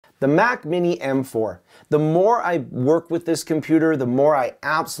The Mac Mini M4. The more I work with this computer, the more I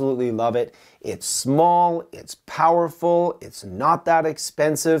absolutely love it. It's small, it's powerful, it's not that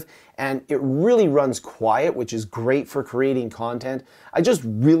expensive, and it really runs quiet, which is great for creating content. I just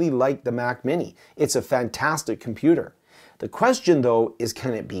really like the Mac Mini. It's a fantastic computer. The question though is,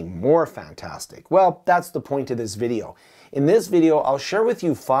 can it be more fantastic? Well, that's the point of this video. In this video, I'll share with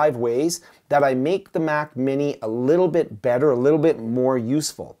you 5 ways that I make the Mac Mini a little bit better, a little bit more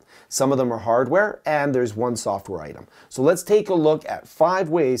useful. Some of them are hardware, and there's one software item. So let's take a look at 5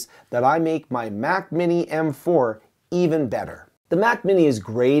 ways that I make my Mac Mini M4 even better. The Mac Mini is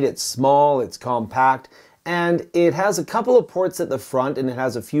great, it's small, it's compact, and it has a couple of ports at the front and it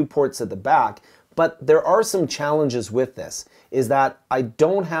has a few ports at the back, but there are some challenges with this, is that I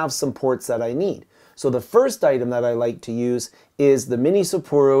don't have some ports that I need. So the first item that I like to use is the Mini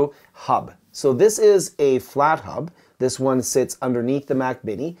Sapporo hub. So this is a flat hub. This one sits underneath the Mac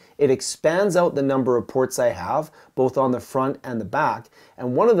Mini. It expands out the number of ports I have, both on the front and the back.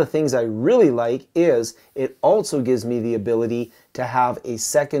 And one of the things I really like is it also gives me the ability to have a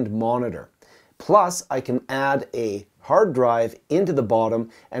second monitor. Plus, I can add a hard drive into the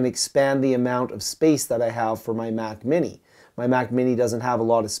bottom and expand the amount of space that I have for my Mac Mini. My Mac Mini doesn't have a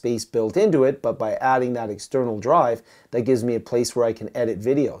lot of space built into it, but by adding that external drive, that gives me a place where I can edit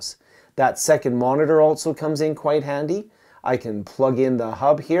videos. That second monitor also comes in quite handy. I can plug in the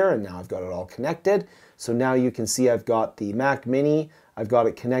hub here, and now I've got it all connected. So now you can see I've got the Mac Mini, I've got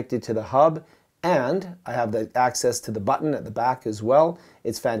it connected to the hub, and I have the access to the button at the back as well.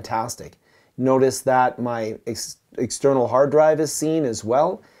 It's fantastic. Notice that my external hard drive is seen as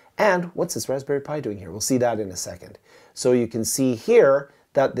well. And what's this Raspberry Pi doing here? We'll see that in a second. So you can see here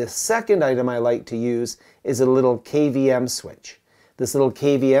that the second item I like to use is a little KVM switch. This little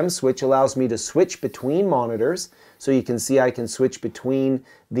KVM switch allows me to switch between monitors. So you can see I can switch between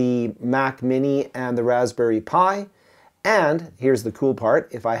the Mac Mini and the Raspberry Pi. And here's the cool part,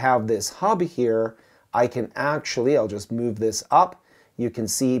 if I have this hub here, I can actually, I'll just move this up. You can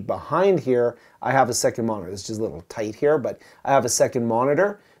see behind here, I have a second monitor. It's just a little tight here, but I have a second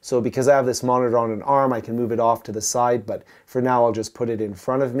monitor. So because I have this monitor on an arm, I can move it off to the side, but for now I'll just put it in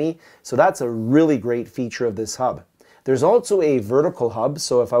front of me. So that's a really great feature of this hub. There's also a vertical hub,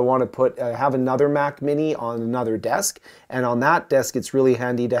 so if I want to have another Mac Mini on another desk, and on that desk it's really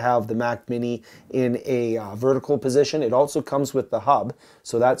handy to have the Mac Mini in a vertical position. It also comes with the hub,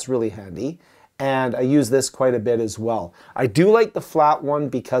 so that's really handy. And I use this quite a bit as well. I do like the flat one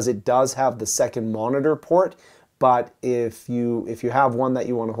because it does have the second monitor port, but if you have one that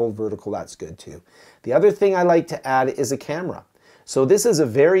you want to hold vertical, that's good too. The other thing I like to add is a camera. So this is a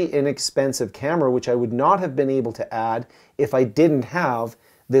very inexpensive camera, which I would not have been able to add if I didn't have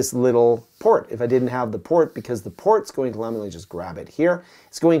this little port. If I didn't have the port, because the port's going to allow me, let me just grab it here.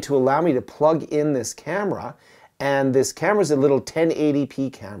 It's going to allow me to plug in this camera, and this camera is a little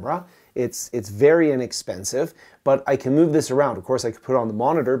 1080p camera. It's very inexpensive, but I can move this around. Of course, I could put it on the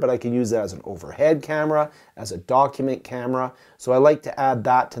monitor, but I can use it as an overhead camera, as a document camera. So I like to add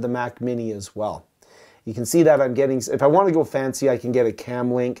that to the Mac Mini as well. You can see that I'm getting, if I want to go fancy, I can get a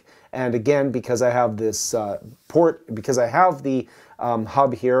cam link. And again, because I have this port, because I have the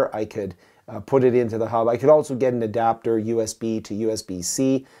hub here, I could put it into the hub. I could also get an adapter, USB to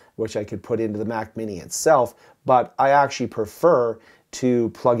USB-C, which I could put into the Mac Mini itself. But I actually prefer to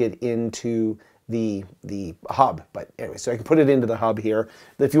plug it into the hub. But anyway, so I can put it into the hub here.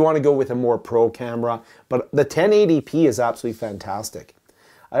 If you want to go with a more pro camera, but the 1080p is absolutely fantastic.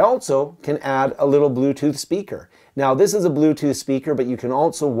 I also can add a little Bluetooth speaker. Now this is a Bluetooth speaker, but you can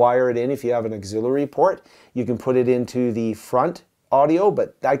also wire it in if you have an auxiliary port. You can put it into the front audio,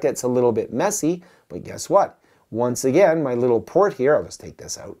 but that gets a little bit messy. But guess what? Once again, my little port here, I'll just take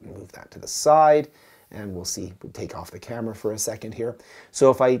this out and move that to the side. And we'll see, we'll take off the camera for a second here.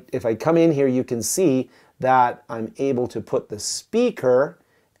 So if I come in here, you can see that I'm able to put the speaker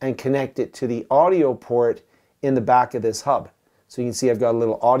and connect it to the audio port in the back of this hub. So you can see I've got a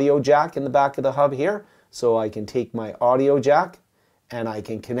little audio jack in the back of the hub here. So I can take my audio jack and I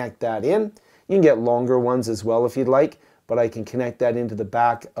can connect that in. You can get longer ones as well if you'd like, but I can connect that into the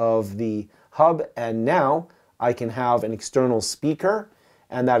back of the hub, and now I can have an external speaker,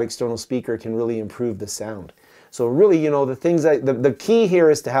 and that external speaker can really improve the sound. So really, you know, the key here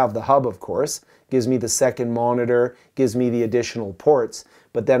is to have the hub, of course. Gives me the second monitor, gives me the additional ports,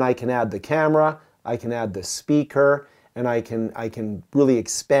 but then I can add the camera, I can add the speaker, and I can really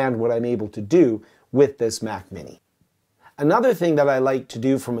expand what I'm able to do with this Mac Mini. Another thing that I like to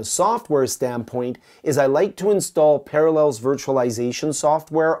do from a software standpoint is I like to install Parallels virtualization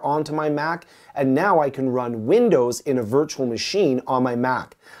software onto my Mac, and now I can run Windows in a virtual machine on my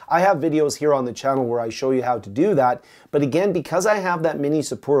Mac. I have videos here on the channel where I show you how to do that, but again, because I have that mini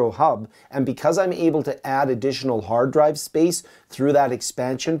Sapporo hub, and because I'm able to add additional hard drive space through that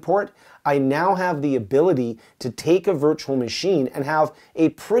expansion port, I now have the ability to take a virtual machine and have a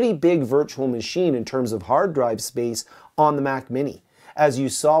pretty big virtual machine in terms of hard drive space on the Mac Mini. As you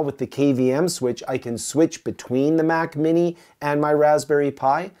saw with the KVM switch, I can switch between the Mac Mini and my Raspberry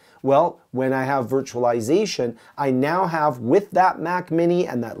Pi. Well, when I have virtualization, I now have, with that Mac Mini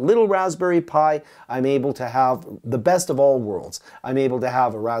and that little Raspberry Pi, I'm able to have the best of all worlds. I'm able to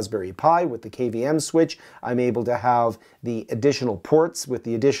have a Raspberry Pi with the KVM switch. I'm able to have the additional ports with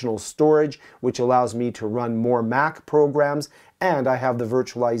the additional storage, which allows me to run more Mac programs. And I have the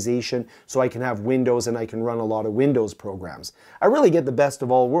virtualization, so I can have Windows and I can run a lot of Windows programs. I really get the best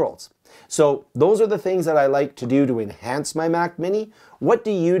of all worlds. So those are the things that I like to do to enhance my Mac Mini. What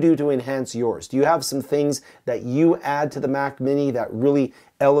do you do to enhance yours? Do you have some things that you add to the Mac Mini that really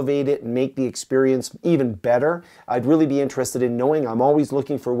elevate it and make the experience even better? I'd really be interested in knowing. I'm always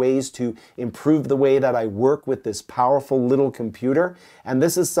looking for ways to improve the way that I work with this powerful little computer. And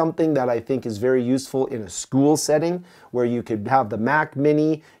this is something that I think is very useful in a school setting where you could have the Mac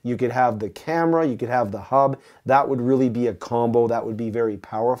Mini, you could have the camera, you could have the hub. That would really be a combo that would be very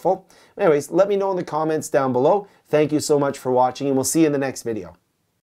powerful. Anyways, let me know in the comments down below. Thank you so much for watching, and we'll see you in the next video.